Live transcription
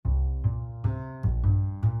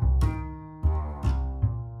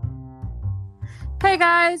Hey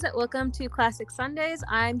guys, welcome to Classic Sundays.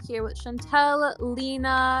 I'm here with Chantel,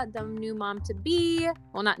 Lena, the new mom to be.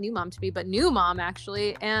 Well, not new mom to be, but new mom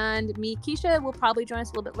actually. And me, Keisha, will probably join us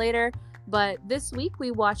a little bit later. But this week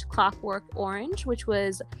we watched Clockwork Orange, which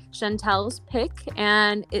was Chantel's pick.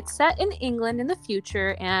 And it's set in England in the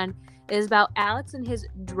future and is about Alex and his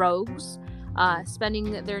Droogs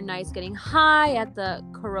spending their nights getting high at the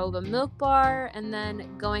Korova Milkbar and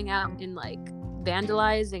then going out and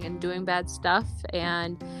vandalizing and doing bad stuff,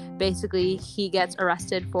 and basically he gets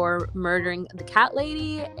arrested for murdering the cat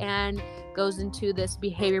lady and goes into this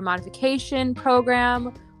behavior modification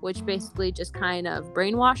program, which basically just kind of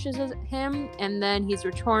brainwashes him, and then he's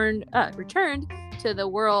returned to the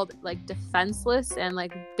world defenseless and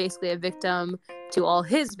basically a victim to all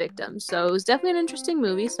his victims. So it was definitely an interesting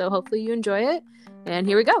movie, so hopefully you enjoy it, and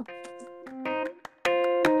here we go.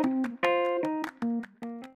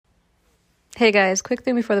 Hey guys, quick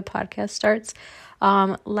thing before the podcast starts.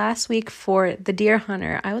 Last week for The Deer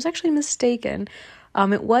Hunter, I was actually mistaken.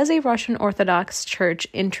 It was a Russian Orthodox church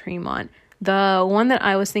in Tremont. The one that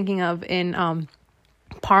I was thinking of in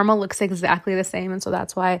Parma looks exactly the same, and so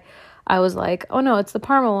that's why I was like, oh no, it's the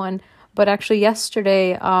Parma one. But actually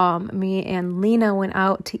yesterday, me and Lena went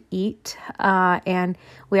out to eat, and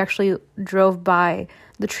we actually drove by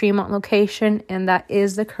the Tremont location, and that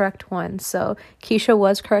is the correct one. So Keisha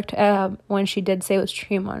was correct when she did say it was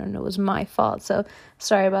Tremont, and it was my fault. So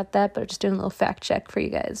sorry about that, but just doing a little fact check for you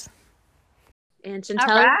guys. And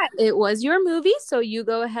Chantel, It was your movie, so you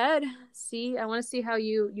go ahead. I want to see how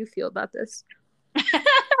you feel about this.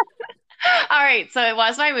 All right, so it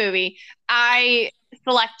was my movie. I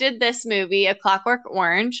selected this movie, A Clockwork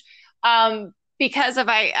Orange, because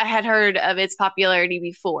I had heard of its popularity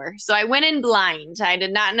before. So I went in blind. I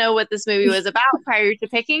did not know what this movie was about prior to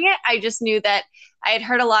picking it. I just knew that I had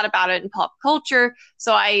heard a lot about it in pop culture.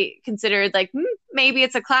 So I considered maybe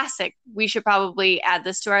it's a classic. We should probably add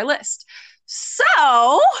this to our list.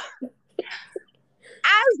 So as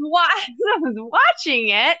I was watching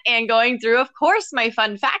it and going through, of course, my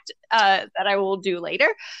fun fact that I will do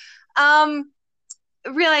later,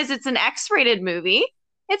 realize it's an X-rated movie.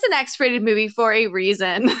 It's an X-rated movie for a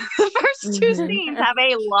reason. The first two scenes have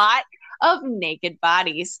a lot of naked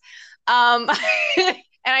bodies. And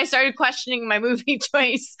I started questioning my movie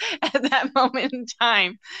choice at that moment in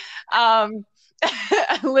time. I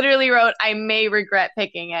literally wrote, I may regret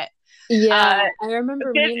picking it. Yeah, I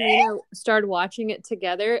remember me and Lena started watching it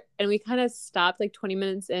together, and we kind of stopped 20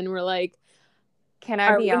 minutes in. We're like, can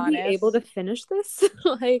I be honest? Are we able to finish this?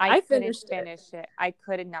 I finished it. I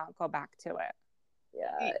could not go back to it.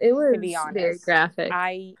 Yeah, it was, to be honest, very graphic.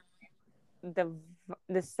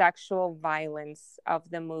 The sexual violence of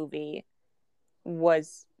the movie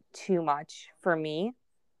was too much for me.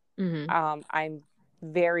 Mm-hmm. I'm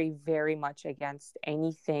very, very much against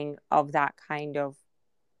anything of that kind of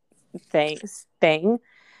thing.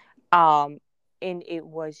 And it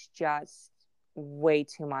was just way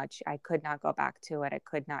too much. I could not go back to it. I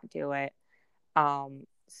could not do it.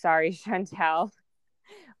 Sorry, Chantel.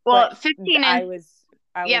 Well, 15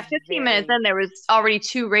 15 minutes in, there was already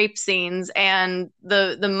 2 rape scenes, and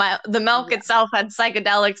the milk itself had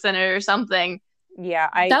psychedelics in it or something. Yeah,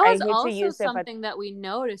 that was also something that we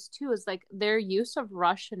noticed too, is their use of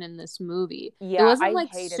Russian in this movie. Yeah, it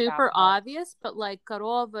wasn't super obvious, but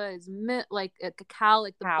Korova is a cow,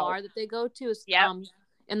 the bar that they go to is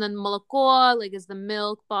and then moloko is the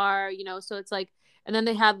milk bar, so it's and then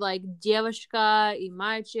they have девушка и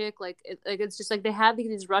мальчик, it's just they have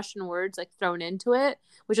these Russian words thrown into it,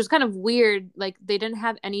 which was kind of weird. They didn't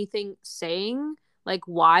have anything saying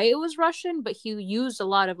why it was Russian, but he used a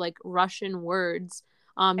lot of Russian words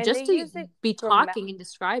just to be talking and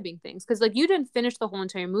describing things, because you didn't finish the whole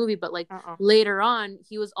entire movie, but later on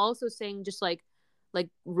he was also saying just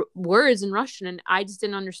words in Russian, and I just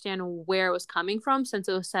didn't understand where it was coming from since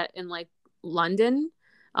it was set in London.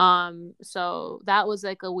 So that was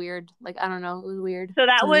a weird, I don't know, it was weird.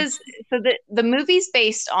 So the movie's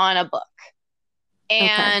based on a book,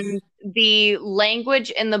 and the language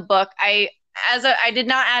in the book, I did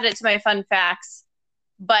not add it to my fun facts,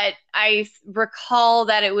 but I recall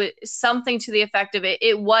that it was something to the effect of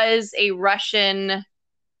it was a Russian.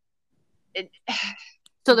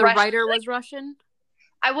 So the writer was Russian?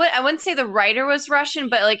 I wouldn't say the writer was Russian,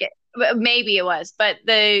 but maybe it was. But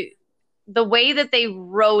the way that they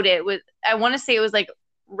wrote it was, I want to say it was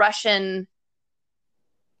Russian.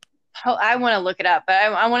 I want to look it up, but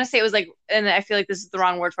I want to say it was and I feel this is the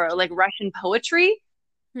wrong word for it, Russian poetry.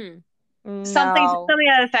 Something to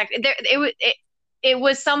that effect. It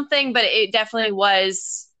was something, but it definitely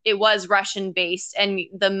was it was Russian based, and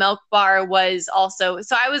the milk bar was also.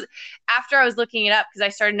 So after I was looking it up, because I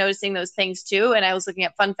started noticing those things too, and I was looking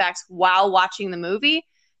at fun facts while watching the movie.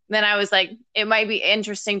 Then I was like, it might be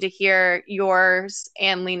interesting to hear yours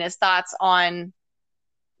and Lena's thoughts on,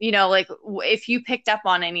 like if you picked up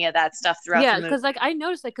on any of that stuff throughout the movie. Because like I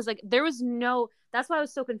noticed, like, because like there was no. That's why I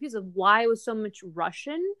was so confused of why it was so much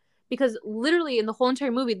Russian. Because literally in the whole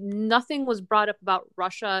entire movie, nothing was brought up about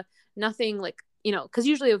Russia. Nothing like, because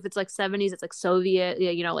usually if it's like 70s, it's like Soviet,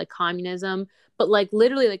 like communism. But like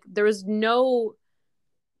literally, like there was no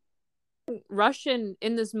Russian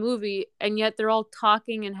in this movie, and yet they're all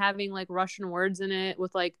talking and having like Russian words in it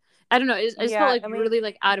with like, I don't know. It just felt like really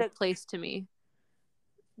like out of place to me.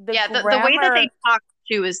 The way that they talk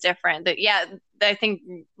too is different. I think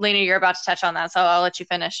Lena, you're about to touch on that, so I'll let you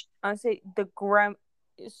finish. Honestly,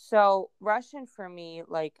 so Russian for me,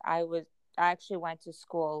 like I actually went to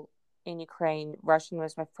school in Ukraine. Russian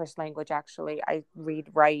was my first language. Actually, I read,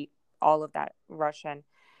 write, all of that Russian,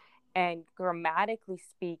 and grammatically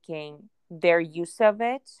speaking, their use of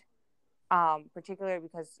it, particularly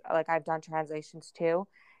because like I've done translations too,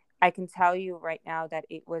 I can tell you right now that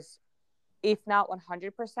it was, if not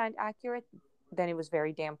 100% accurate, then it was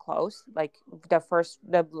very damn close. Like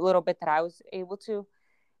the little bit that I was able to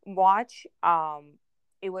watch,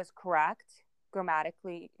 it was correct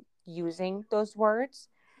grammatically using those words.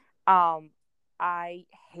 I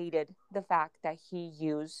hated the fact that he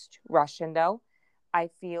used Russian though. I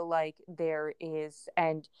feel like there is,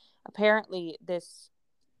 and apparently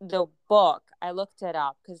the book, I looked it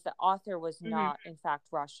up because the author was not in fact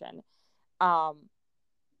Russian.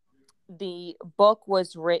 The book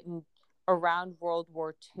was written around World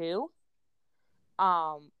War II.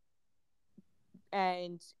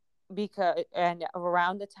 And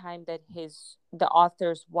around the time that the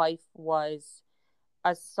author's wife was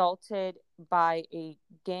assaulted by a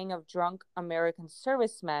gang of drunk American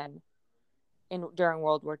servicemen during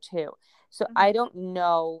World War II. So I don't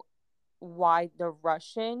know why the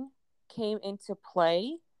Russian came into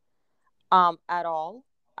play at all.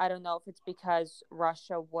 I don't know if it's because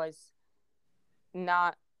Russia was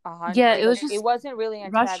not 100. Yeah, it was just, it wasn't really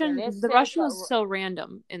Russian. The Russian was so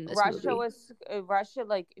random in this movie. Russia,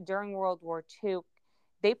 like during World War II,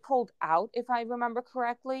 they pulled out, if I remember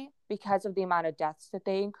correctly, because of the amount of deaths that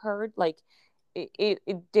they incurred. Like it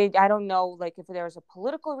did. I don't know, like if there was a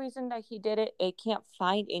political reason that he did it. I can't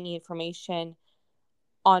find any information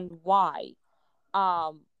on why.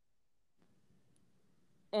 And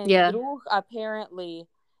Droog, apparently,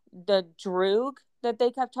 the Droog that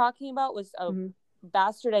they kept talking about was a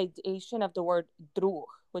bastardization of the word Droog,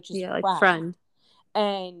 which is like friend.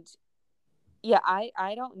 And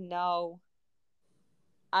I don't know.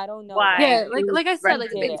 I don't know why. Yeah, like I said,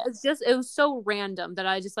 like it was so random that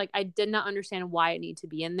I just like I did not understand why it needed to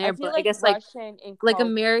be in there. But I guess Russian like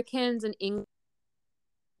Americans and English,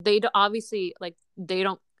 they obviously like they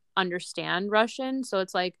don't understand Russian, so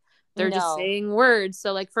it's like they're just saying words.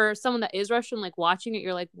 So like for someone that is Russian, like watching it,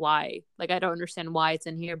 you're like, why? Like I don't understand why it's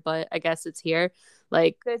in here, but I guess it's here.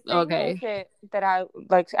 Like the thing with it that I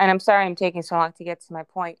like, and I'm sorry I'm taking so long to get to my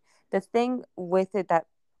point. The thing with it that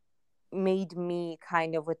made me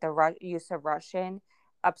kind of, with the use of Russian,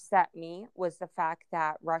 upset me was the fact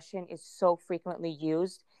that Russian is so frequently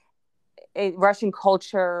used. Russian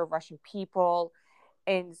culture, Russian people,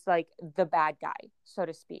 and it's like the bad guy, so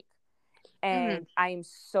to speak. And I'm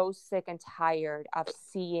so sick and tired of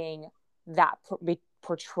seeing that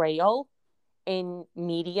portrayal in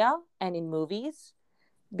media and in movies,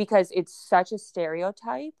 because it's such a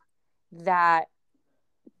stereotype that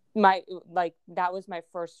that was my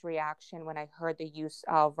first reaction when I heard the use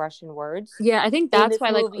of Russian words. Yeah, I think that's why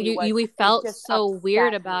like we felt so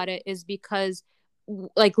weird about it, is because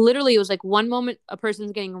like literally it was like one moment a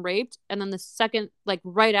person's getting raped, and then the second, like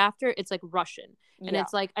right after, it's like Russian. And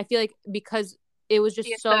it's like I feel like because it was just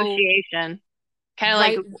the association. Kind of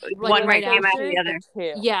like one right came after the other.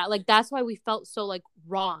 Yeah, like that's why we felt so like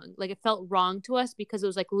wrong. Like it felt wrong to us because it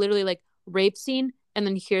was like literally like rape scene, and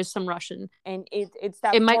then here's some Russian. And it's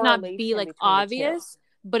that it might not be like obvious,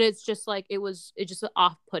 but it's just like it's just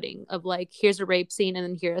off-putting of like here's a rape scene, and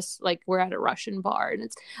then here's like we're at a Russian bar, and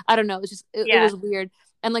it's, I don't know, it's just it was weird.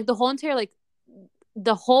 And like the whole entire like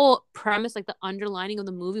the whole premise, like the underlining of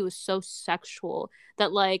the movie was so sexual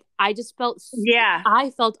that like I just felt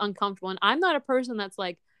I felt uncomfortable. And I'm not a person that's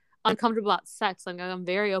like uncomfortable about sex. Like I'm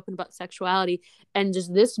very open about sexuality, and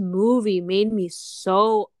just this movie made me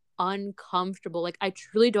so uncomfortable. Like I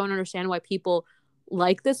truly don't understand why people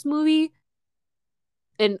like this movie,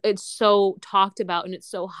 and it's so talked about and it's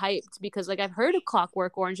so hyped, because like I've heard of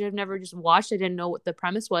Clockwork Orange, I've never just watched it, I didn't know what the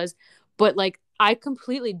premise was, but like I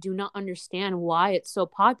completely do not understand why it's so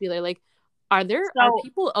popular. Like, are So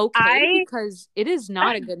people okay? I Because it is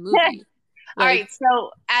not a good movie. All Like, right.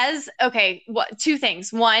 So two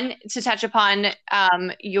things. One, to touch upon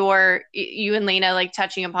you and Lena like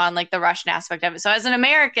touching upon like the Russian aspect of it. So as an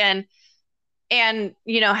American and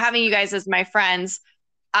having you guys as my friends,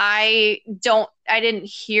 I don't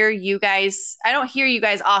hear you guys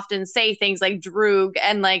often say things like droog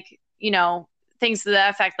and like, things to that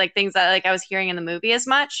effect, like things that like I was hearing in the movie as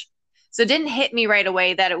much. So it didn't hit me right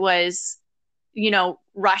away that it was,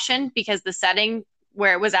 Russian, because the setting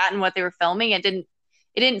where it was at and what they were filming, it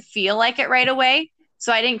didn't feel like it right away.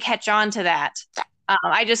 So I didn't catch on to that.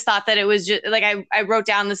 I just thought that it was just like, I wrote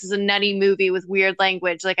down, this is a nutty movie with weird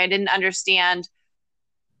language. Like I didn't understand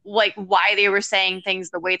like why they were saying things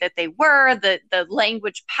the way that they were, the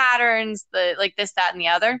language patterns, the like this, that, and the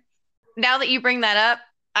other. Now that you bring that up,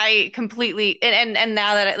 I completely, and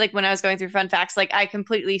now that like when I was going through fun facts, like I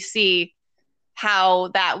completely see how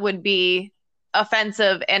that would be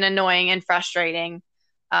offensive and annoying and frustrating.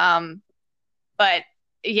 But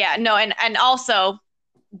yeah, no, and also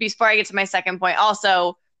before I get to my second point,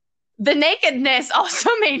 also the nakedness also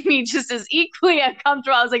made me just as equally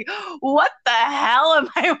uncomfortable. I was like, what the hell am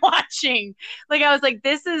I watching? Like I was like,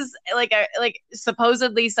 this is like like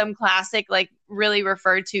supposedly some classic, like really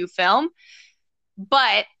referred to film.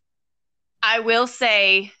 But I will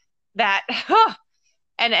say that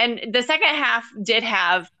and the second half did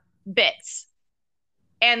have bits.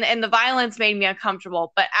 And the violence made me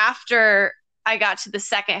uncomfortable. But after I got to the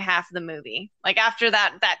second half of the movie, like after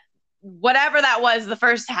that whatever that was, the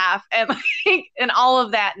first half, and like, and all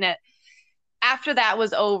of that in it, after that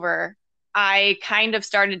was over, I kind of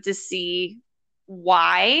started to see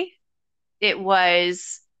why it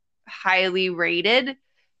was highly rated.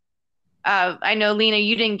 I know, Lena,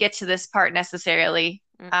 you didn't get to this part necessarily.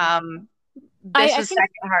 This was second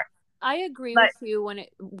part. I agree with you when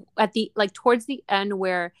it at the like towards the end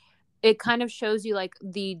where it kind of shows you like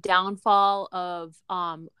the downfall of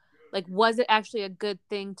like was it actually a good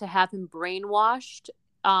thing to have him brainwashed?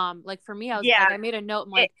 Like for me, I was like I made a note. I'm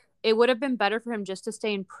like it would have been better for him just to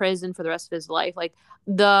stay in prison for the rest of his life. Like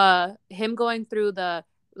him going through the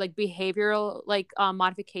like behavioral like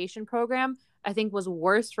modification program, I think was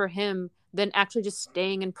worse for him than actually just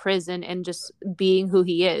staying in prison and just being who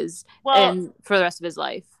he is and for the rest of his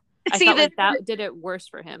life. I felt like that did it worse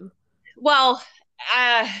for him. Well,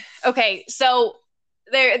 okay, so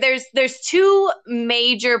there's two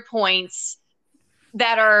major points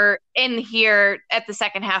that are in here at the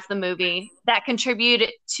second half of the movie that contribute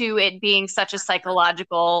to it being such a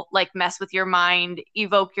psychological, like mess with your mind,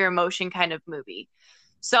 evoke your emotion kind of movie.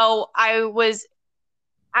 So I was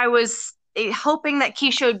hoping that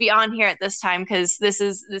Keisha would be on here at this time because this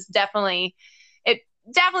definitely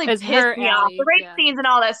pissed me off. The rape scenes and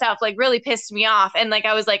all that stuff like really pissed me off. And like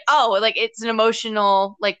I was like, oh, like it's an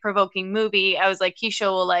emotional, like provoking movie. I was like, Keisha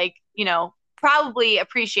will like, probably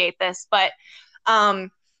appreciate this. But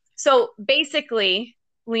so basically,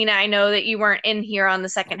 Lena, I know that you weren't in here on the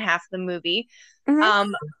second half of the movie.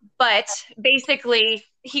 Mm-hmm. But basically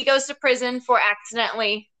he goes to prison for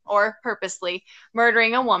accidentally or purposely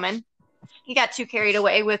murdering a woman. He got too carried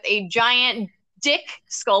away with a giant dick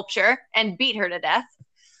sculpture and beat her to death.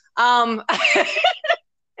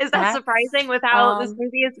 Is that surprising with how this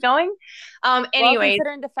movie is going? Anyways, well,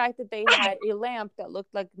 considering the fact that they had a lamp that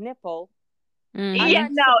looked like nipple. Yeah,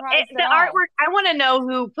 no, the artwork. I want to know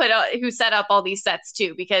who set up all these sets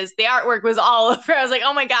too, because the artwork was all over. I was like,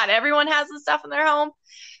 oh my god, everyone has this stuff in their home.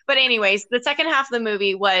 But anyways, the second half of the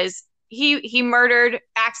movie was he murdered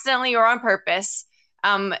accidentally or on purpose.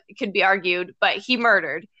 It could be argued, but he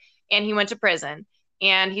murdered, and he went to prison,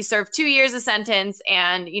 and he served 2 years of sentence,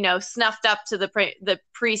 and snuffed up to the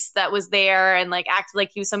priest that was there, and like acted like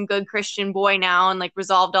he was some good Christian boy now, and like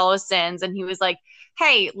resolved all his sins, and he was like,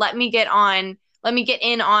 hey, let me get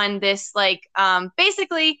in on this, like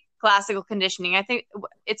basically classical conditioning. I think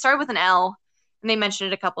it started with an L, and they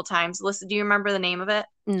mentioned it a couple times. Alyssa, do you remember the name of it?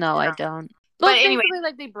 No, I don't. But anyway,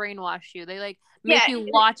 like they brainwash you. They like make you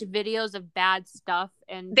watch videos of bad stuff,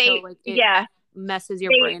 and messes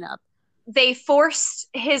your brain up. They forced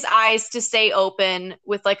his eyes to stay open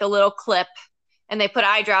with like a little clip, and they put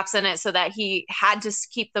eye drops in it so that he had to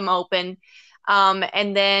keep them open.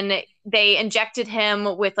 And then they injected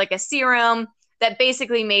him with like a serum that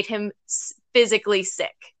basically made him physically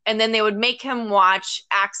sick. And then they would make him watch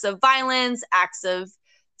acts of violence, acts of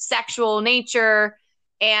sexual nature,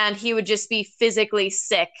 and he would just be physically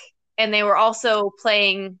sick. And they were also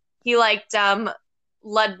playing, he liked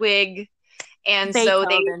Ludwig And so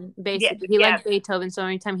they, Beethoven, basically. He yeah, likes Beethoven, so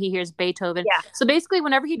anytime he hears Beethoven. yeah, So basically,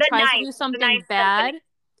 whenever he the tries to ninth, do the something ninth bad,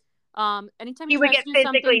 symphony, anytime he he would tries get to do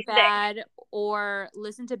something physically sick. bad or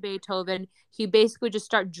listen to Beethoven, he basically just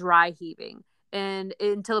start dry heaving. And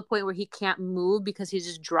until the point where he can't move because he's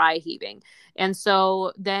just dry heaving. And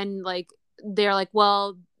so then, like, they're like,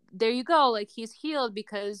 well, there you go. Like, he's healed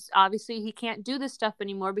because obviously he can't do this stuff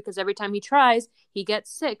anymore because every time he tries, he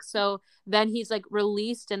gets sick. So then he's like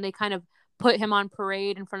released, and they kind of put him on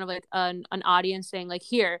parade in front of like an audience saying, like,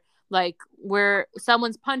 here, like, where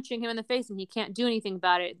someone's punching him in the face and he can't do anything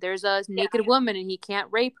about it. There's a naked woman and he can't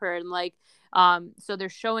rape her. And like, so they're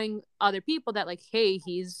showing other people that, like, hey,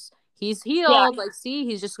 he's healed. Like, see,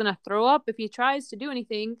 he's just gonna throw up if he tries to do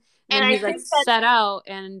anything. And then he's like set out,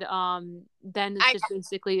 and then it's just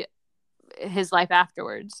basically his life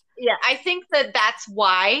afterwards. Yeah, I think that that's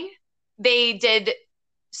why they did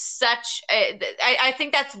such. I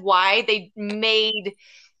think that's why they made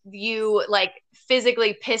you like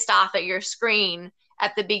physically pissed off at your screen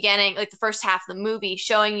at the beginning, like the first half of the movie,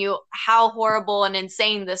 showing you how horrible and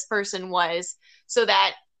insane this person was, so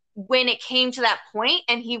that when it came to that point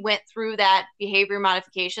and he went through that behavior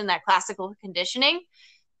modification, that classical conditioning,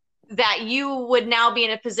 that you would now be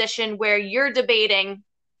in a position where you're debating,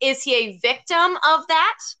 is he a victim of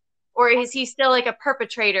that, or is he still like a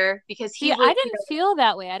perpetrator because he I didn't feel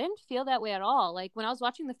that way. I didn't feel that way at all. Like, when I was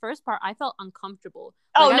watching the first part, I felt uncomfortable.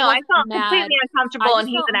 Like, I felt completely uncomfortable, and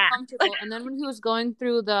he's an ass. And then when he was going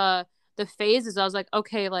through the phases, I was like,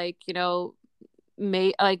 okay, like, you know,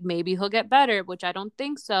 maybe he'll get better, which I don't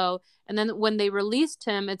think so. And then when they released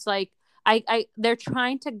him, it's like they're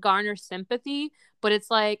trying to garner sympathy, but it's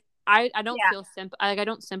like I don't feel I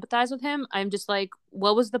don't sympathize with him. I'm just like,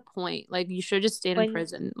 what was the point? Like, you should have just stayed in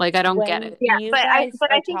prison. Like, I don't get it. Yeah, but I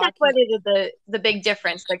think that's what is the big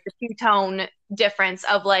difference, like the two-tone difference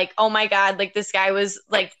of like, oh my God, like this guy was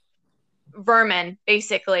like vermin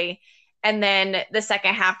basically, and then the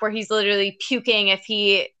second half where he's literally puking if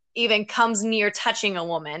he even comes near touching a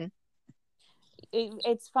woman.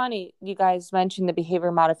 It's funny you guys mentioned the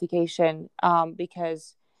behavior modification,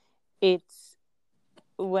 because it's,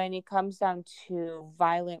 when it comes down to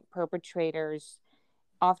violent perpetrators,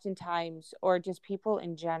 oftentimes, or just people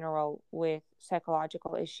in general with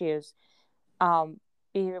psychological issues,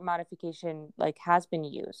 behavior modification like has been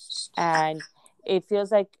used. And it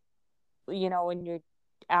feels like, you know, when you're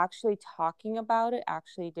actually talking about it,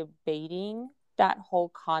 actually debating that whole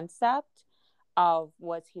concept of,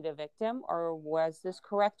 was he the victim, or was this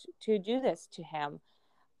correct to do this to him,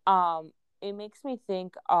 it makes me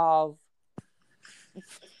think of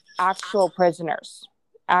actual prisoners,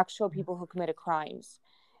 actual people who committed crimes,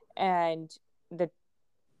 and the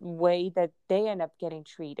way that they end up getting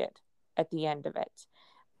treated at the end of it.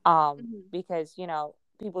 Because, you know,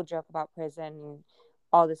 people joke about prison and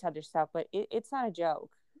all this other stuff, but it's not a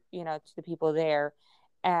joke, you know, to the people there,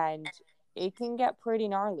 and it can get pretty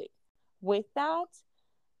gnarly with that.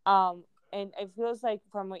 And it feels like,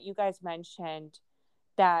 from what you guys mentioned,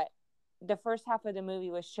 that the first half of the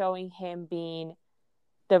movie was showing him being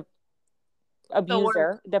the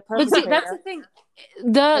abuser, the perpetrator. See, that's the thing.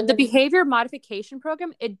 The behavior modification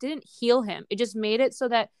program, it didn't heal him. It just made it so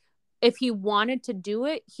that if he wanted to do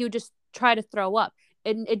it, he would just try to throw up.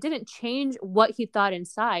 And it didn't change what he thought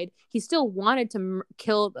inside. He still wanted to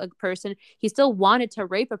kill a person. He still wanted to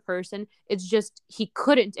rape a person. It's just he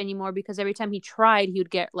couldn't anymore because every time he tried, he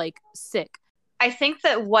would get like sick. I think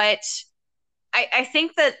that I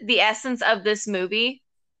think that the essence of this movie,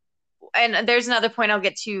 and there's another point I'll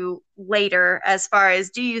get to later as far as,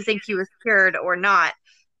 do you think he was cured or not?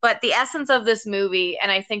 But the essence of this movie, and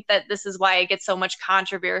I think that this is why it gets so much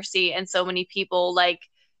controversy and so many people like,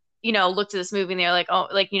 you know, looked at this movie and they're like, oh,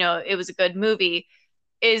 like, you know, it was a good movie,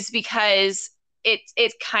 is because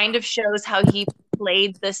it kind of shows how he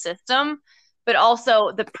played the system, but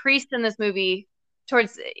also the priest in this movie,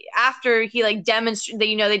 towards after he like demonstrated,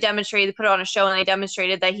 you know, they put it on a show and they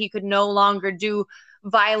demonstrated that he could no longer do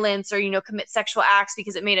violence or, you know, commit sexual acts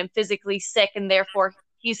because it made him physically sick, and therefore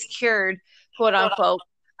he's cured, quote unquote.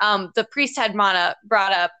 The priest had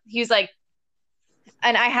brought up, he's like,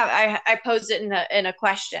 and I posed it in a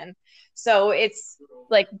question. So it's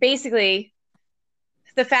like basically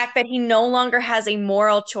the fact that he no longer has a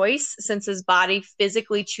moral choice since his body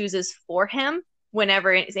physically chooses for him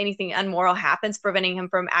whenever anything unmoral happens, preventing him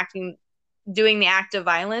from doing the act of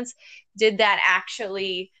violence. Did that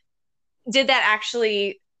actually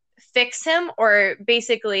fix him, or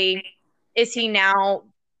basically is he now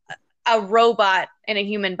a robot in a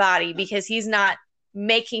human body because he's not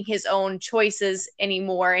making his own choices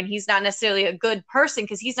anymore, and he's not necessarily a good person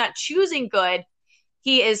because he's not choosing good.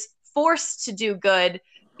 He is forced to do good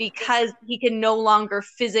because he can no longer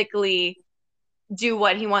physically do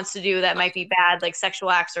what he wants to do that might be bad, like sexual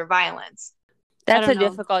acts or violence. That's a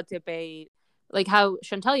difficult debate. Like how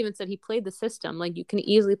Chantel even said, he played the system. Like you can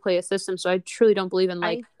easily play a system. So I truly don't believe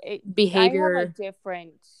in behavior. I have a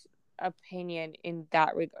different opinion in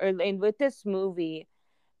that regard. And with this movie,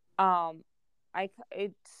 so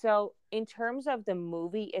in terms of the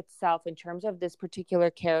movie itself, in terms of this particular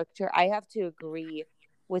character, I have to agree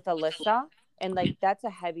with Alyssa, and like that's a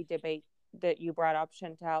heavy debate that you brought up,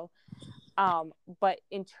 Chantel. But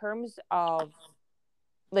in terms of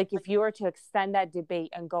like, if you were to extend that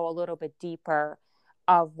debate and go a little bit deeper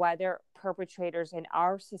of whether perpetrators in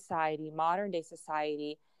our society, modern day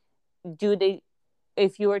society,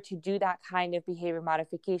 if you were to do that kind of behavior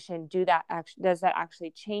modification, does that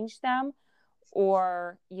actually change them?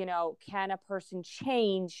 Or, you know, can a person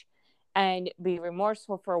change and be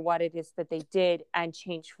remorseful for what it is that they did and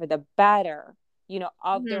change for the better, you know,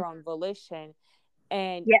 of their own volition?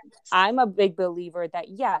 And yes, I'm a big believer that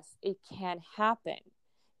yes, it can happen.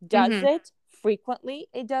 Does it frequently?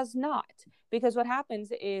 It does not. Because what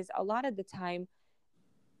happens is a lot of the time,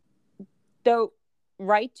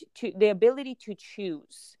 the ability to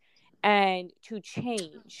choose and to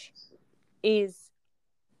change is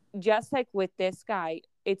just like with this guy,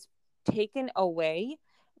 it's taken away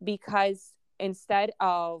because instead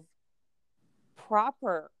of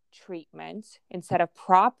proper treatment, instead of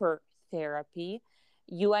proper therapy,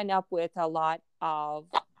 you end up with a lot of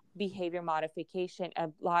behavior modification, a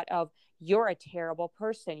lot of you're a terrible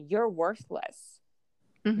person, you're worthless.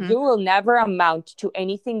 You will never amount to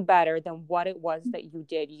anything better than what it was that you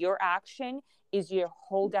did. Your action is your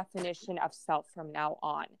whole definition of self from now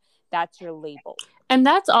on. That's your label. And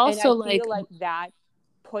that's also and I feel like that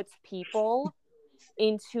puts people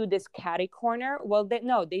into this catty corner. Well,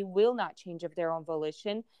 they will not change of their own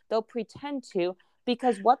volition. They'll pretend to,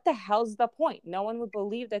 because what the hell's the point? No one would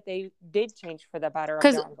believe that they did change for the better of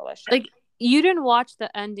their own volition. Like, you didn't watch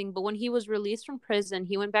the ending, but when he was released from prison,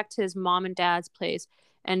 he went back to his mom and dad's place,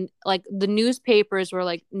 and like the newspapers were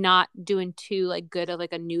like not doing too like good of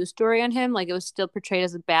like a news story on him. Like it was still portrayed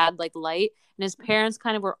as a bad like light, and his parents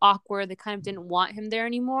kind of were awkward. They kind of didn't want him there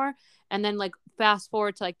anymore. And then like fast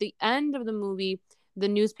forward to like the end of the movie, the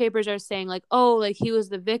newspapers are saying like, oh, like he was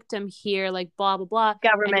the victim here, like blah blah blah.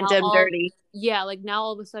 Government did dirty. Yeah, like now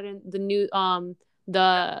all of a sudden the new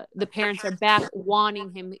the parents are back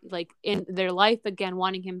wanting him like in their life again,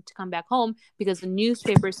 wanting him to come back home because the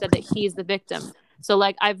newspaper said that he's the victim. So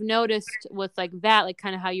like I've noticed with like that, like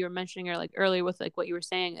kind of how you were mentioning or like earlier with like what you were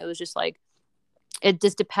saying, it was just like it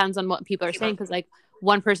just depends on what people are saying, because like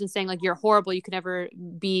one person saying like you're horrible, you can never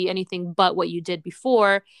be anything but what you did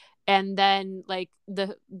before, and then like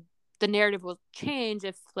the narrative will change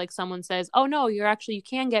if like someone says, oh no, you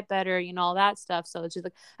can get better, you know, all that stuff. So it's just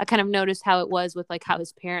like I kind of noticed how it was with like how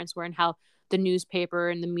his parents were and how the newspaper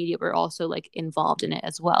and the media were also like involved in it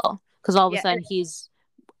as well, because all of a sudden he's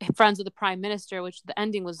friends with the prime minister, which the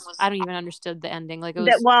ending was, I don't even understood the ending. Like it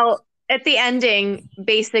was well at the ending,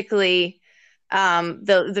 basically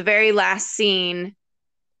the very last scene,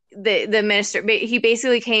 the minister, he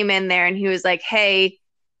basically came in there and he was like, hey,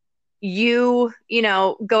 you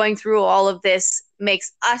know, going through all of this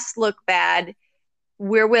makes us look bad.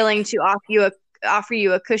 We're willing to offer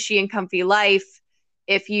you a cushy and comfy life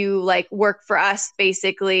if you like work for us,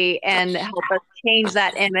 basically, and help us change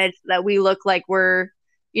that image that we look like we're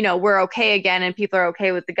okay again and people are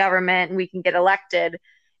okay with the government and we can get elected.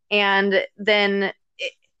 And then,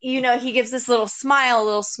 he gives this little smile, a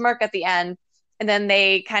little smirk at the end. And then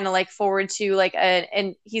they kind of like forward to like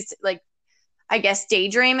and he's like, I guess,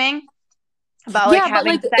 daydreaming about like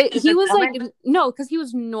having sex with he was woman. like, no, because he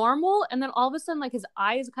was normal, and then all of a sudden like his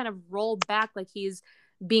eyes kind of roll back like he's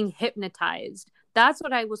being hypnotized. That's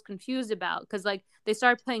what I was confused about, because like they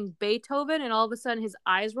started playing Beethoven and all of a sudden his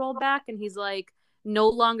eyes roll back and he's like no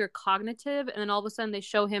longer cognitive, and then all of a sudden they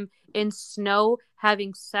show him in snow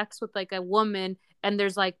having sex with like a woman, and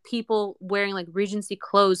there's like people wearing like Regency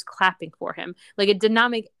clothes clapping for him. Like it did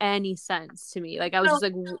not make any sense to me. Like I was just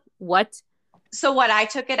like, what? So what I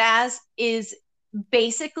took it as is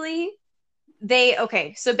basically they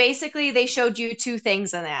showed you two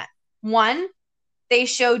things in that. One, they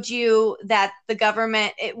showed you that the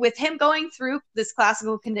government, with him going through this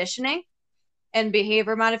classical conditioning and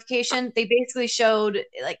behavior modification, they basically showed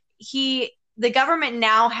like the government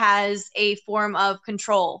now has a form of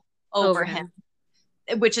control over him,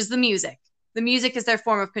 which is the music. The music is their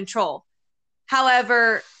form of control.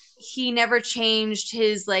 However, he never changed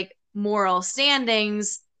his like moral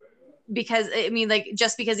standings, because I mean, like,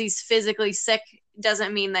 just because he's physically sick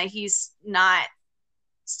doesn't mean that he's not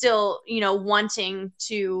still, you know, wanting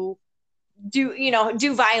to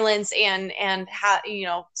do violence and you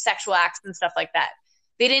know, sexual acts and stuff like that.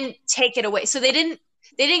 They didn't take it away. So they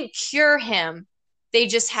didn't cure him. They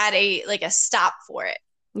just had a stop for it.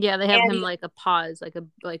 Yeah, they have him like a pause, like a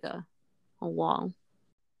wall.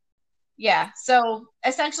 Yeah. So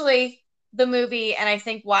essentially the movie, and I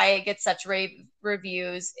think why it gets such rave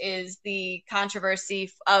reviews, is the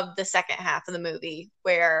controversy of the second half of the movie,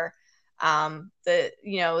 where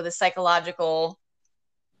the psychological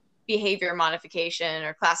behavior modification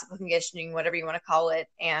or classical conditioning, whatever you want to call it,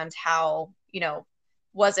 and how, you know,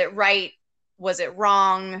 was it right? Was it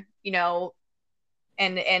wrong? You know,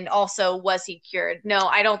 and also, was he cured? No,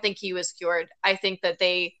 I don't think he was cured. I think that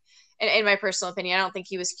in my personal opinion, I don't think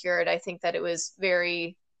he was cured. I think that it was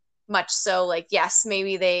very much so like, yes,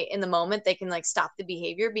 maybe they, in the moment, they can like stop the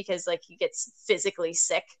behavior because like he gets physically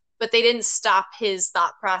sick, but they didn't stop his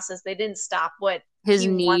thought process. They didn't stop what his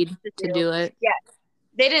need to do it. Yeah.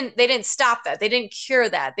 They didn't stop that. They didn't cure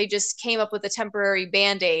that. They just came up with a temporary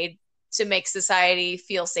Band-Aid to make society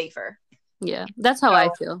feel safer. Yeah. That's how I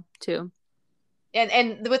feel too.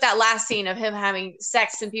 And with that last scene of him having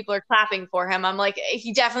sex and people are clapping for him, I'm like,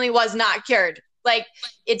 he definitely was not cured. Like,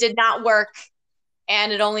 it did not work,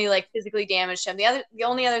 and it only like physically damaged him. The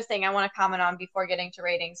only other thing I want to comment on before getting to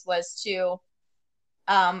ratings was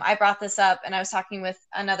I brought this up and I was talking with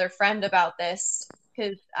another friend about this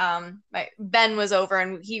because Ben was over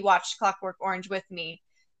and he watched Clockwork Orange with me.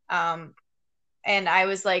 And I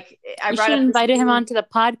was like, you should have invited him onto the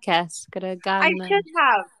podcast. Could have gotten.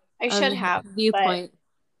 I should have viewpoint.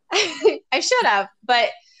 I should have, but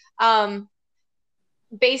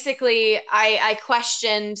basically I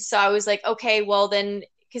questioned. So I was like, okay, well then,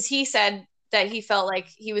 because he said that he felt like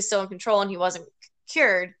he was still in control and he wasn't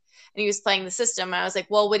cured and he was playing the system. And I was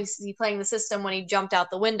like, well, was he playing the system when he jumped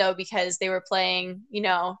out the window because they were playing, you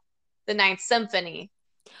know, the Ninth Symphony?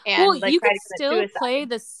 And well, like, you can still play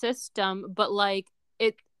the system, but like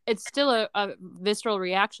it's still a visceral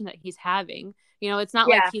reaction that he's having. You know, it's not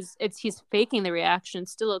like he's faking the reaction.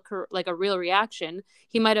 It's still a real reaction.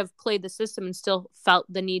 He might have played the system and still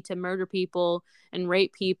felt the need to murder people and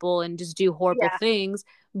rape people and just do horrible things,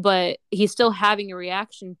 but he's still having a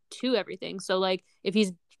reaction to everything. So like if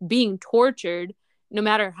he's being tortured, no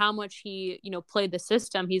matter how much he, you know, played the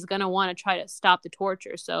system, he's going to want to try to stop the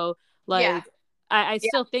torture. So like I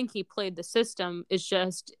still think he played the system. It's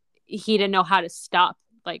just he didn't know how to stop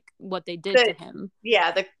like what they did to him.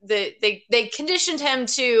 Yeah, they conditioned him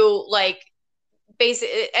to like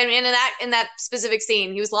basically. I mean, in that specific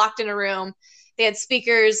scene, he was locked in a room. They had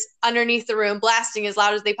speakers underneath the room blasting as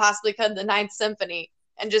loud as they possibly could the Ninth Symphony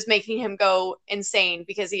and just making him go insane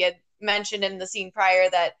because he had mentioned in the scene prior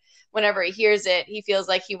that whenever he hears it, he feels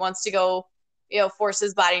like he wants to go, you know, force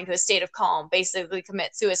his body into a state of calm, basically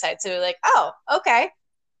commit suicide. So they're like, oh, okay,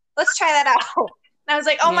 let's try that out. And I was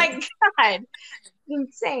like, oh my God,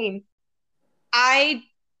 insane.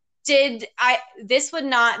 This would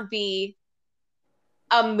not be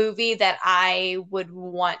a movie that I would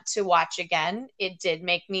want to watch again. It did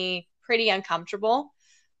make me pretty uncomfortable.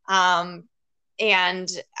 And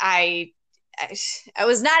I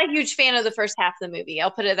was not a huge fan of the first half of the movie.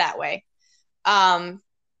 I'll put it that way. And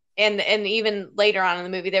even later on in the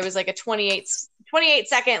movie, there was like a 28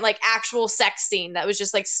 second like actual sex scene that was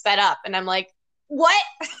just like sped up. And I'm like, what?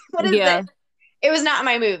 What is this? It was not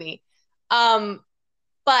my movie.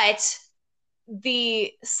 But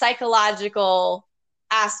the psychological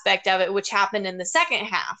aspect of it, which happened in the second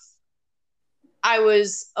half, I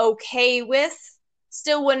was okay with.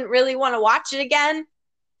 Still wouldn't really want to watch it again.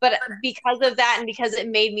 But because of that and because it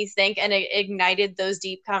made me think and it ignited those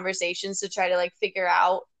deep conversations to try to like figure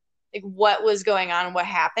out like what was going on and what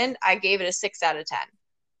happened, I gave it a 6 out of 10.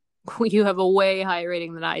 You have a way higher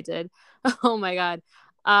rating than I did. Oh my God.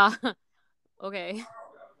 Okay.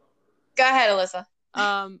 Go ahead, Alyssa.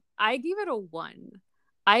 I gave it a 1.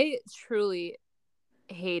 I truly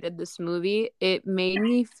hated this movie. It made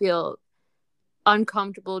me feel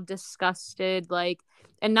uncomfortable, disgusted, like,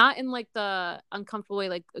 and not in like the uncomfortable way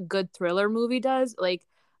like a good thriller movie does. Like,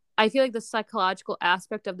 I feel like the psychological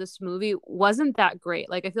aspect of this movie wasn't that great.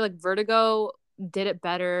 Like, I feel like Vertigo did it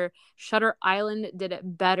better. Shutter Island did it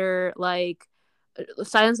better. Like,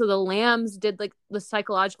 Silence of the Lambs did like the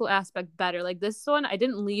psychological aspect better. Like, this one, I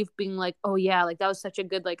didn't leave being like, oh yeah, like that was such a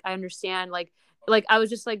good, like, I understand. Like I was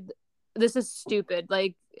just like, this is stupid.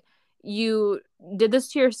 Like, you did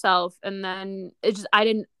this to yourself, and then it just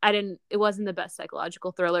it wasn't the best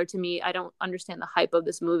psychological thriller to me. I don't understand the hype of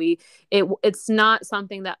this movie. It's not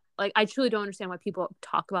something that, like, I truly don't understand why people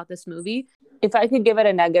talk about this movie. If I could give it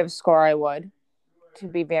a negative score, I would, to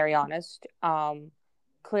be very honest.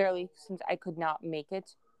 clearly, since I could not make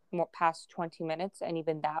it more past 20 minutes, and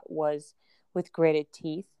even that was with gritted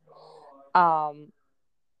teeth.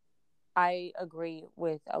 I agree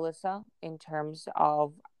with Alyssa in terms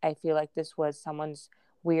of, I feel like this was someone's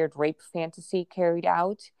weird rape fantasy carried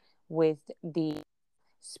out with the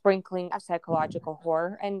sprinkling of psychological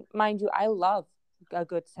horror. And mind you, I love a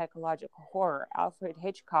good psychological horror. Alfred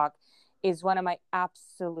Hitchcock is one of my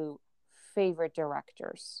absolute favorite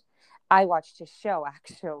directors. I watched his show,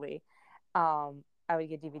 actually. I would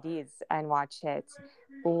get DVDs and watch it.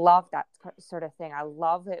 Love that sort of thing. I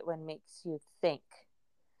love it when it makes you think.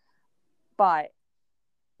 But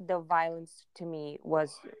the violence to me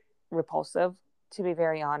was repulsive, to be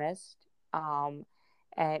very honest. And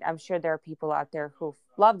I'm sure there are people out there who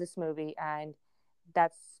love this movie, and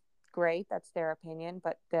that's great. That's their opinion.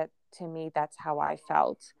 But that, to me, that's how I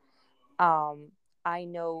felt. I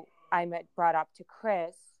know I brought up to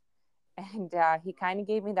Chris, and he kind of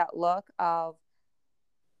gave me that look of,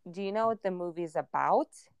 do you know what the movie's about?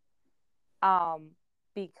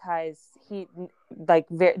 Because he, like,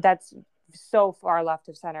 that's so far left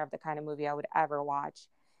of center of the kind of movie I would ever watch.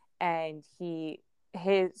 And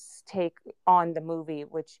his take on the movie,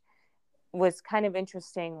 which was kind of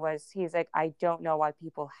interesting, was he's like, I don't know why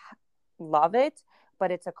people love it, but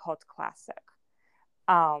it's a cult classic.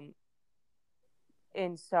 And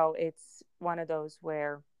so it's one of those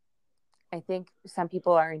where I think some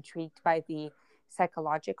people are intrigued by the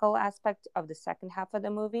psychological aspect of the second half of the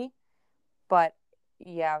movie. But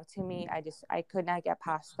yeah, to me, I could not get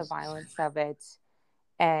past the violence of it.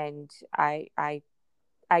 And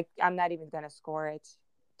I'm not even going to score it,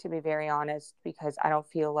 to be very honest, because I don't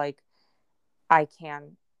feel like I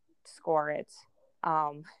can score it.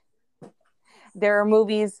 There are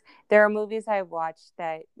movies I've watched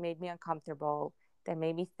that made me uncomfortable, that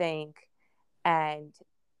made me think, and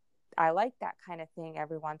I like that kind of thing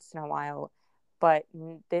every once in a while. But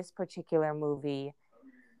this particular movie,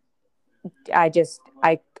 I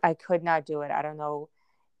could not do it. I don't know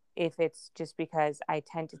if it's just because I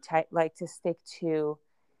tend to like to stick to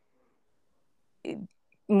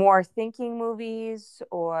more thinking movies,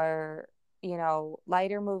 or, you know,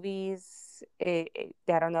 lighter movies. I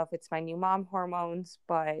don't know if it's my new mom hormones,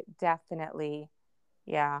 but definitely,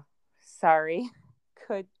 yeah. Sorry.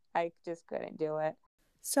 I just couldn't do it.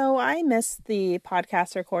 So I missed the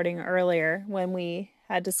podcast recording earlier when we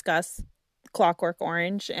had discussed Clockwork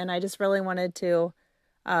Orange, and I just really wanted to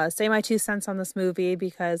say my 2 cents on this movie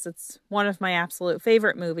because it's one of my absolute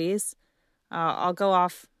favorite movies. I'll go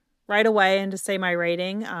off right away and just say my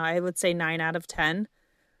rating. I would say 9 out of 10.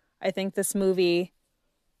 I think this movie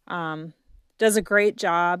does a great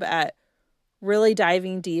job at really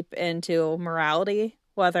diving deep into morality,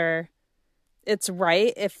 whether it's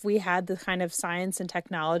right if we had the kind of science and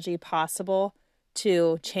technology possible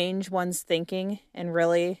to change one's thinking and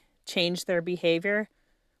really change their behavior,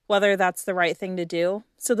 whether that's the right thing to do.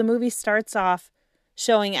 So the movie starts off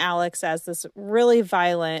showing Alex as this really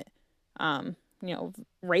violent,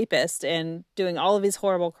 rapist and doing all of these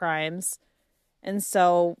horrible crimes. And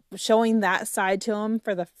so showing that side to him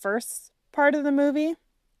for the first part of the movie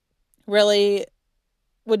really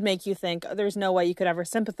would make you think there's no way you could ever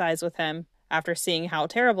sympathize with him after seeing how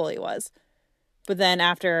terrible he was. But then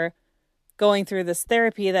after going through this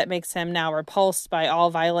therapy that makes him now repulsed by all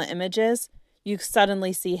violent images, you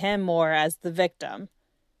suddenly see him more as the victim.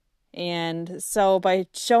 And so by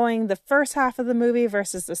showing the first half of the movie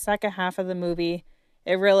versus the second half of the movie,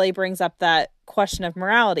 it really brings up that question of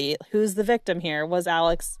morality. Who's the victim here? Was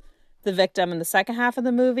Alex the victim in the second half of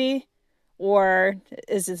the movie? Or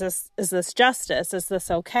is this justice? Is this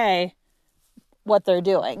okay, what they're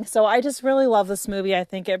doing? So I just really love this movie. I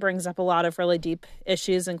think it brings up a lot of really deep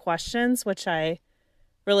issues and questions, which I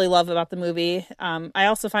really love about the movie. I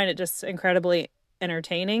also find it just incredibly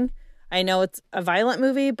entertaining. I know it's a violent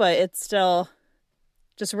movie, but it's still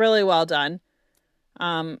just really well done.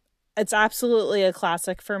 It's absolutely a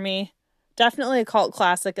classic for me. Definitely a cult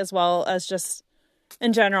classic, as well as just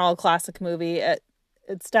in general a classic movie.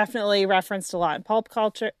 It's definitely referenced a lot in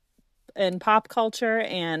pop culture,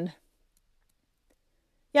 and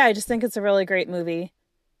yeah, I just think it's a really great movie.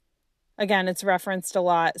 Again, it's referenced a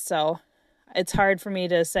lot, so it's hard for me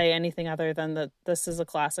to say anything other than that this is a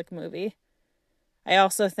classic movie. I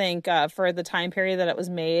also think for the time period that it was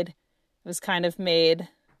made, it was kind of made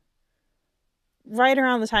right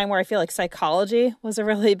around the time where I feel like psychology was a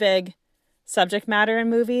really big subject matter in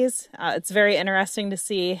movies. It's very interesting to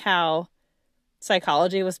see how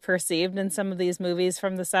psychology was perceived in some of these movies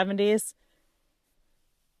from the 70s.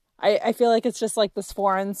 I feel like it's just like this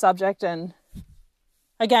foreign subject, and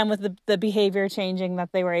again, with the behavior changing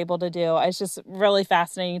that they were able to do. It's just really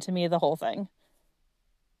fascinating to me, the whole thing.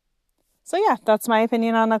 So yeah, that's my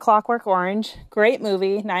opinion on A Clockwork Orange. Great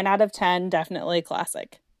movie, 9 out of 10, definitely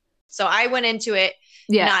classic. So I went into it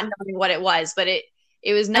not knowing what it was, but it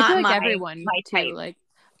was not I feel like my everyone type. too.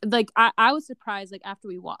 Like I was surprised. Like after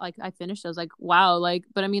I finished, I was like, wow. Like,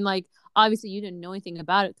 but I mean, like obviously you didn't know anything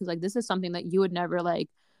about it because like this is something that you would never like.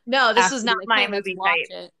 No, this was not like, my hey, let's movie watch type.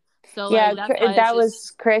 it. So yeah, like, that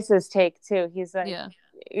was Chris's take too. He's like, yeah.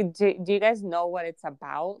 Do you guys know what it's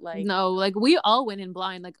about? Like, no, like we all went in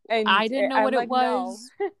blind. Like I didn't know what it was.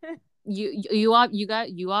 No. you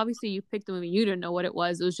obviously you picked the movie. You didn't know what it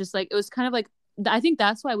was. It was just like it was kind of like I think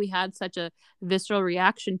that's why we had such a visceral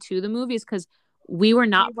reaction to the movies because we were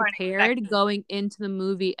not prepared going into the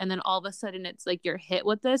movie, and then all of a sudden it's like you're hit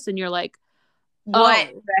with this, and you're like, what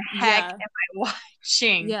the heck am I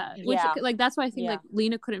watching? Yeah, which like that's why I think like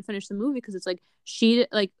Lena couldn't finish the movie because it's like she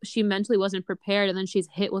mentally wasn't prepared, and then she's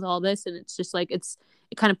hit with all this, and it's just like it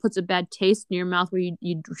kind of puts a bad taste in your mouth where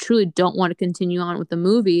you truly don't want to continue on with the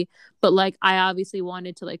movie. But like I obviously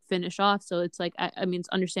wanted to like finish off, so it's like I mean it's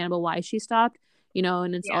understandable why she stopped, you know,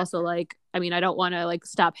 and it's also like I mean I don't want to like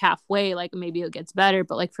stop halfway, like maybe it gets better,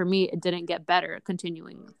 but like for me it didn't get better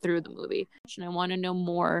continuing through the movie, and I want to know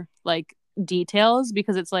more like details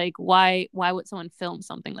because it's like why would someone film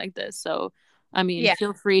something like this? So I mean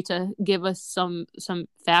feel free to give us some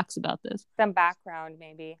facts about this, some background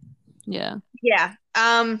maybe.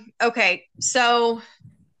 Okay, so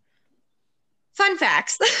fun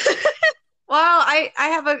facts. Well, I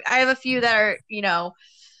have a few that are, you know,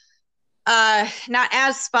 not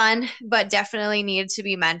as fun but definitely needed to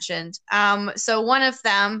be mentioned. So one of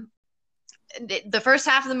them, the first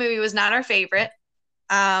half of the movie was not our favorite.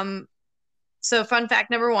 So fun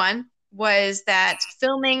fact number 1 was that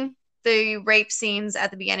filming the rape scenes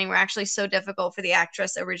at the beginning were actually so difficult for the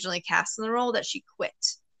actress originally cast in the role that she quit.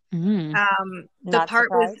 The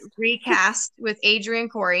part was recast with Adrienne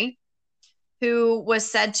Corey, who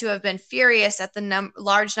was said to have been furious at the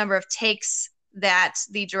large number of takes that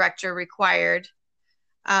the director required,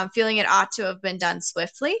 feeling it ought to have been done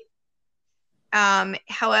swiftly.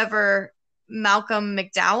 However, Malcolm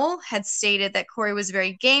McDowell had stated that Corey was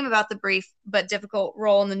very game about the brief but difficult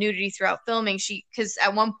role in the nudity throughout filming. Because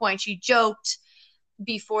at one point she joked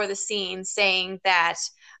before the scene saying that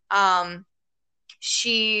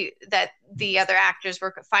that the other actors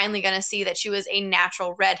were finally going to see that she was a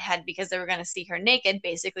natural redhead because they were going to see her naked,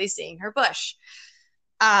 basically seeing her bush.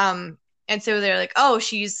 And so they're like, oh,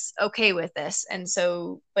 she's okay with this. And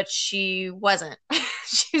so, but she wasn't.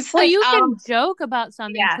 She's well, like, you can joke about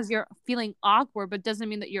something because you're feeling awkward, but doesn't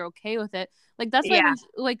mean that you're okay with it. Like, that's why,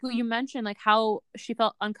 like you mentioned, like how she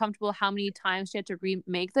felt uncomfortable, how many times she had to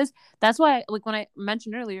remake this. That's why, like, when I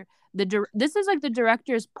mentioned earlier, this is like the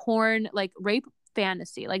director's porn, like rape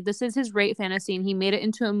fantasy. Like, this is his rape fantasy, and he made it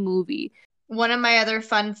into a movie. One of my other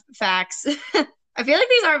fun facts, I feel like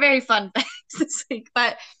these are very fun facts this week,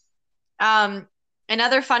 but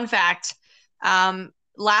another fun fact,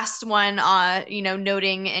 last one on, you know,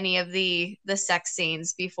 noting any of the sex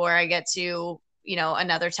scenes before I get to, you know,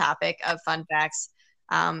 another topic of fun facts,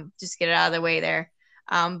 just get it out of the way there.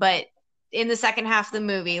 But in the second half of the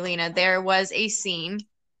movie, Lena, there was a scene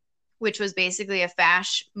which was basically a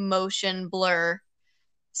fast motion blur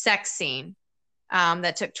sex scene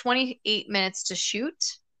that took 28 minutes to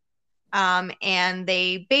shoot. And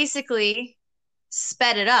they basically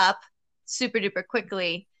sped it up super duper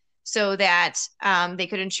quickly so that they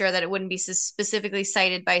could ensure that it wouldn't be specifically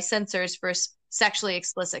cited by censors for sexually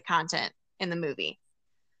explicit content in the movie.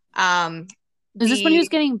 Is this when he was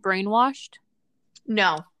getting brainwashed?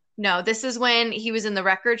 No, this is when he was in the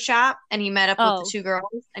record shop and he met up with the two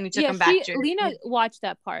girls and he took them back to Lena watched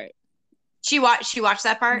that part. She watched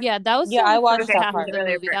that part? Yeah, that was I watched that part. Of the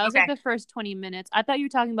movie. That was like the first 20 minutes. I thought you were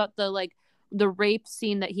talking about the rape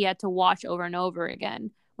scene that he had to watch over and over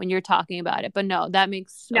again when you're talking about it. But no, that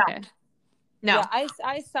makes okay. No. Yeah,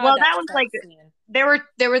 I saw that was like scene. There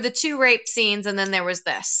were the two rape scenes and then there was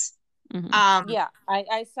this. Mm-hmm. Yeah,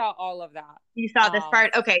 I saw all of that. You saw this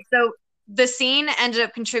part? Okay, so the scene ended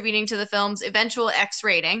up contributing to the film's eventual X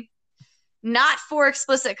rating, not for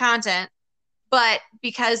explicit content, but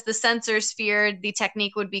because the censors feared the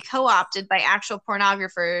technique would be co-opted by actual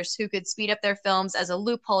pornographers who could speed up their films as a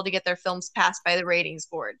loophole to get their films passed by the ratings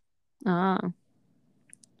board. Oh.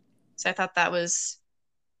 So I thought that was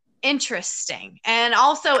interesting. And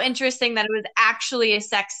also interesting that it was actually a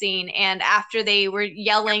sex scene, and after they were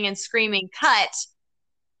yelling and screaming cut,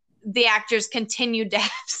 the actors continued to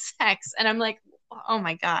have sex. And I'm like, oh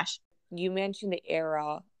my gosh. You mentioned the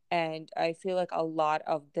era, and I feel like a lot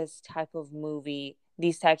of this type of movie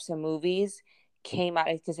these types of movies came out,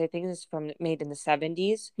 because I think this is made in the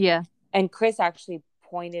 70s. Yeah. And Chris actually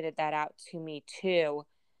pointed that out to me too,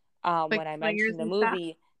 when I mentioned the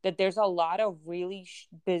movie, that there's a lot of really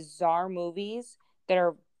bizarre movies that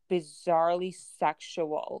are bizarrely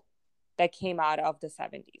sexual that came out of the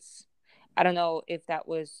 70s. I don't know if that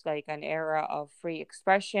was like an era of free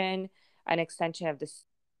expression, an extension of this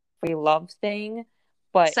free love thing,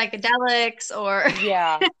 but psychedelics, or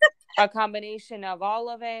yeah, a combination of all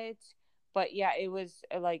of it. But yeah, it was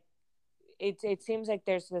like, it seems like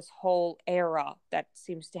there's this whole era that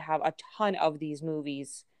seems to have a ton of these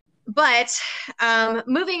movies. But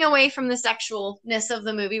moving away from the sexualness of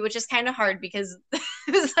the movie, which is kind of hard because it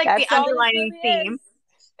was like the underlying theme.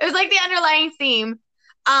 It was like the underlying theme.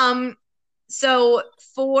 So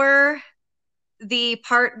for the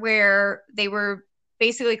part where they were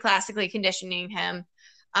basically classically conditioning him,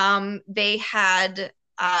 they had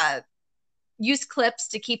used clips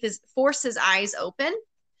to force his eyes open.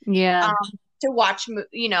 Yeah. To watch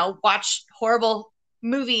horrible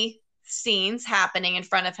movie scenes happening in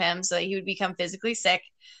front of him so that he would become physically sick.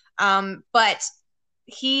 But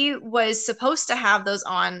he was supposed to have those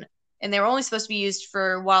on, and they were only supposed to be used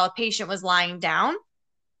for while a patient was lying down.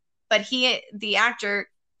 But the actor,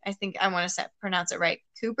 I think I want to pronounce it right,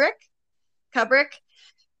 Kubrick,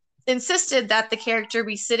 insisted that the character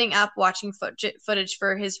be sitting up watching footage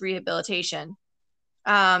for his rehabilitation.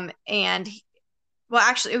 Sorry,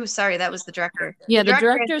 that was the director. Yeah, the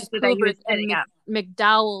director's Kubrick, and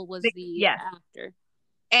McDowell was the actor.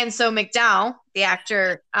 And so McDowell, the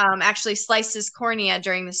actor, actually sliced his cornea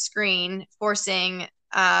during the screen, forcing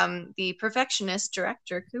the perfectionist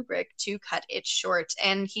director Kubrick to cut it short.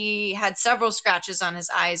 And he had several scratches on his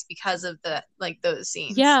eyes because of those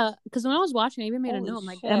scenes. Yeah, because when I was watching, I even made a note. I'm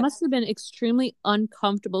like, that must have been extremely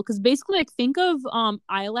uncomfortable. Because basically, like, think of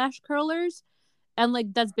eyelash curlers, and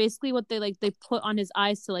like that's basically what they put on his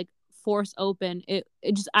eyes to like force open. It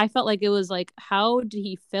just, I felt like it was like, how did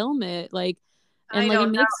he film it? Like, and like it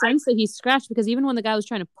makes sense that he scratched, because even when the guy was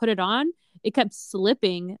trying to put it on, it kept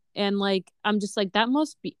slipping, and like I'm just like, that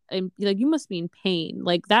must be like, you must be in pain,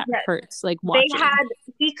 like that hurts, like watching.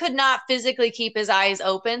 He could not physically keep his eyes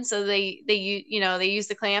open, so they use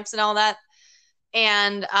the clamps and all that,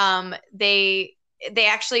 and they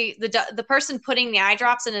actually, the person putting the eye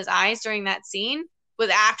drops in his eyes during that scene was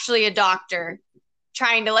actually a doctor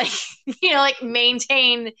trying to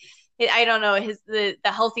maintain, I don't know, the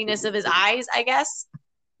healthiness of his eyes, I guess.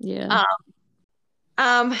 Yeah.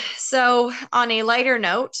 So on a lighter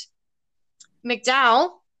note,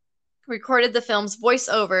 McDowell recorded the film's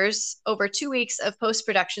voiceovers over 2 weeks of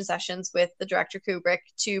post-production sessions with the director Kubrick.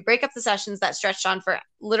 To break up the sessions that stretched on for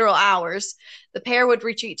literal hours, the pair would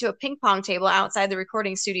retreat to a ping pong table outside the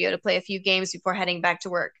recording studio to play a few games before heading back to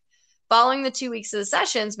work. Following the 2 weeks of the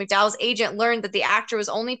sessions, McDowell's agent learned that the actor was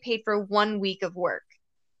only paid for 1 week of work,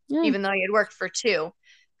 even though he had worked for 2.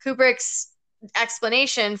 Kubrick's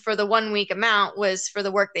explanation for the 1 week amount was for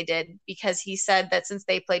the work they did, because he said that since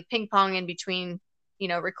they played ping pong in between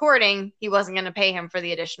recording, he wasn't going to pay him for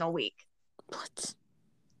the additional week. What?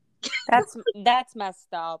 That's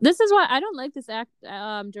messed up. This is why I don't like this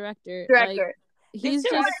director. Like, this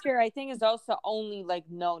director, I think, is also only like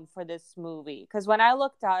known for this movie, because when I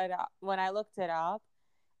looked it up,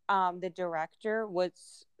 the director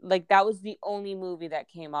was like, that was the only movie that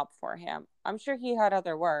came up for him. I'm sure he had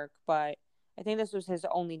other work, but I think this was his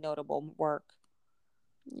only notable work.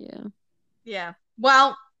 Yeah.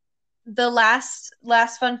 Well, the last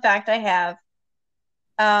fun fact I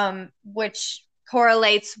have, which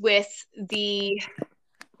correlates with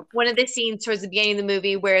one of the scenes towards the beginning of the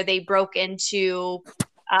movie where they broke into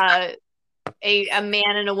a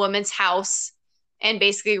man and a woman's house and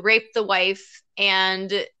basically raped the wife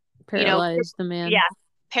and paralyzed the man. Yeah,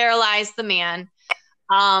 paralyzed the man.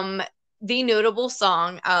 The notable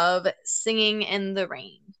song of "Singing in the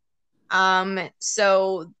Rain."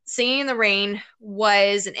 So "Singing in the Rain"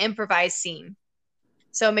 was an improvised scene.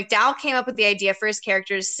 So McDowell came up with the idea for his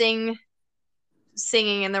character to sing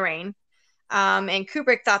 "Singing in the Rain." And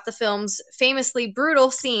Kubrick thought the film's famously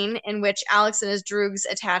brutal scene in which Alex and his Droogs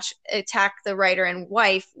attack the writer and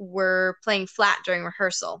wife were playing flat during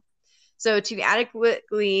rehearsal. So to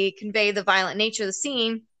adequately convey the violent nature of the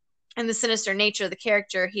scene and the sinister nature of the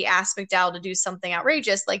character, he asked McDowell to do something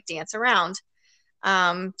outrageous like dance around,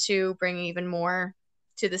 to bring even more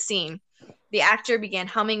to the scene. The actor began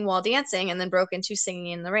humming while dancing and then broke into singing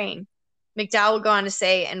in the rain. McDowell would go on to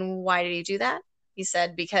say, and why did he do that? He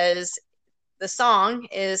said, because the song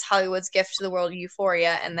is Hollywood's gift to the world,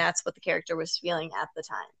 euphoria, and that's what the character was feeling at the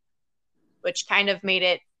time, which kind of made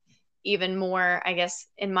it even more, I guess,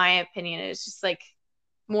 in my opinion, it's just like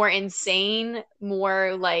more insane,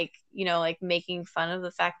 more like, you know, like making fun of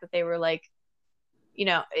the fact that they were like, you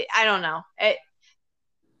know, I don't know.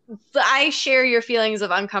 I share your feelings of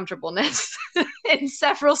uncomfortableness in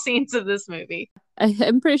several scenes of this movie.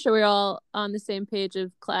 I'm pretty sure we're all on the same page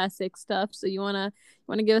of classic stuff. So you wanna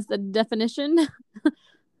give us the definition?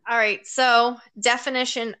 All right. So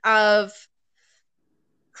definition of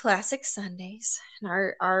classic Sundays. And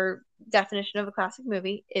our definition of a classic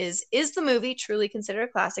movie is the movie truly considered a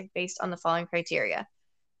classic based on the following criteria: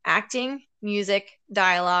 acting, music,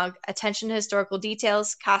 dialogue, attention to historical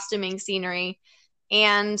details, costuming, scenery,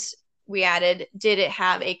 and we added, did it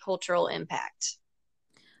have a cultural impact?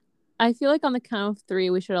 I feel like on the count of 3,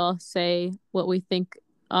 we should all say what we think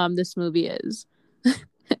this movie is.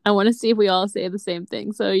 I want to see if we all say the same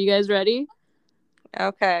thing. So are you guys ready?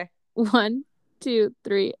 Okay. 1, 2,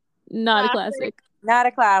 3. Not a classic. Not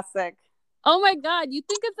a classic. Oh my God, you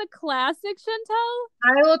think it's a classic,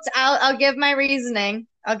 Chantel? I'll give my reasoning.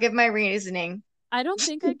 I don't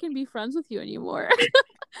think I can be friends with you anymore.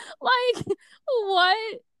 Like,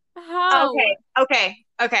 what? How? Okay.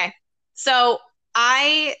 So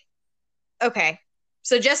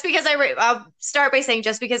just because I'll start by saying,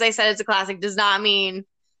 just because I said it's a classic does not mean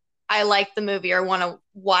I like the movie or want to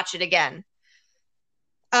watch it again.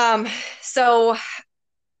 So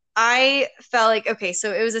I felt like, okay,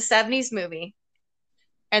 so it was a 70s movie.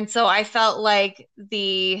 And so I felt like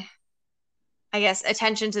the, I guess,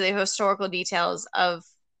 attention to the historical details of,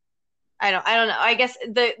 I don't know. I guess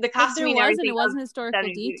the costuming. It wasn't historical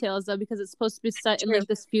details though, because it's supposed to be set in like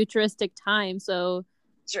this futuristic time. So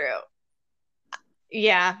true.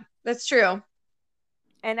 Yeah, that's true.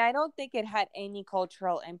 And I don't think it had any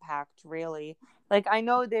cultural impact, really. Like, I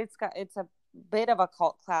know that it's a bit of a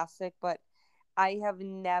cult classic, but I have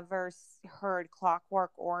never heard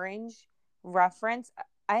Clockwork Orange reference.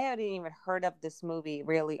 I hadn't even heard of this movie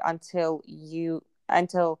really until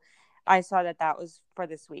I saw that was for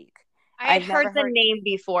this week. I've heard the name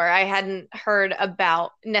before. I hadn't heard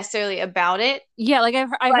necessarily about it. Yeah, like I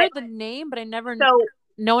heard the name, but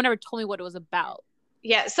no one ever told me what it was about.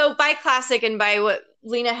 Yeah, so by classic, and by what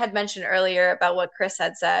Lena had mentioned earlier about what Chris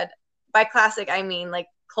had said, by classic I mean like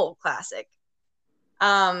cult classic.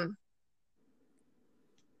 I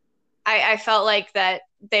felt like that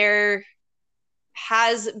there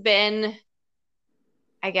has been,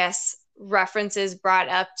 I guess, references brought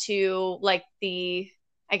up to like the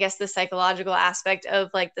psychological aspect of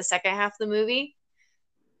like the second half of the movie.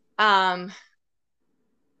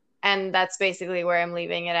 And that's basically where I'm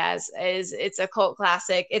leaving it as, is it's a cult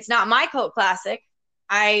classic. It's not my cult classic.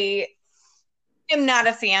 I am not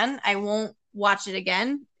a fan. I won't watch it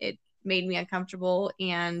again. It made me uncomfortable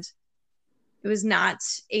and it was not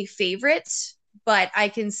a favorite, but I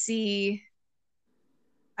can see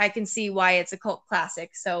why it's a cult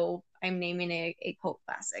classic. So I'm naming it a cult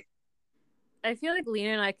classic. I feel like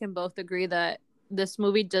Lena and I can both agree that this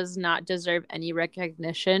movie does not deserve any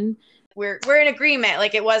recognition. We're in agreement.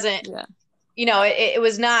 Like, it wasn't, it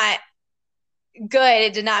was not good.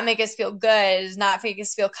 It did not make us feel good. It did not make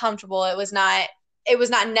us feel comfortable. It was not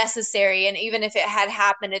necessary. And even if it had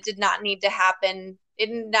happened, it did not need to happen. It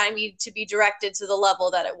did not need to be directed to the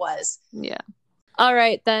level that it was. Yeah. All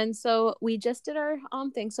right, then. So we just did our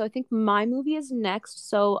thing. So I think my movie is next.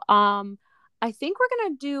 So I think we're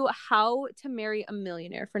going to do How to Marry a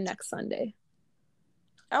Millionaire for next Sunday.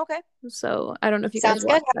 Okay. So I don't know if you guys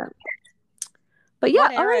watched that. But yeah,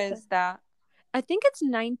 what era is that? I think it's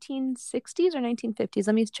 1960s or 1950s.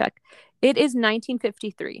 Let me check. It is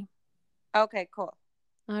 1953. Okay, cool.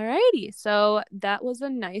 Alrighty. So that was a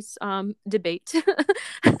nice debate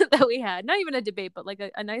that we had. Not even a debate, but like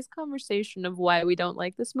a nice conversation of why we don't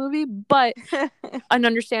like this movie, but an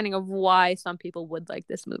understanding of why some people would like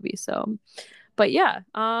this movie. So, but yeah,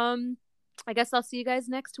 I guess I'll see you guys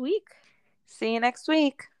next week. See you next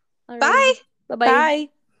week. Alrighty. Bye. Bye-bye. Bye.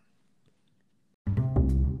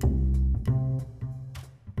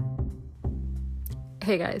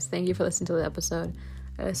 Hey guys, thank you for listening to the episode.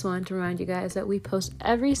 I just wanted to remind you guys that we post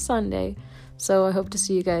every Sunday, so I hope to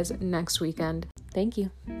see you guys next weekend. Thank you.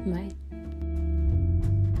 Bye.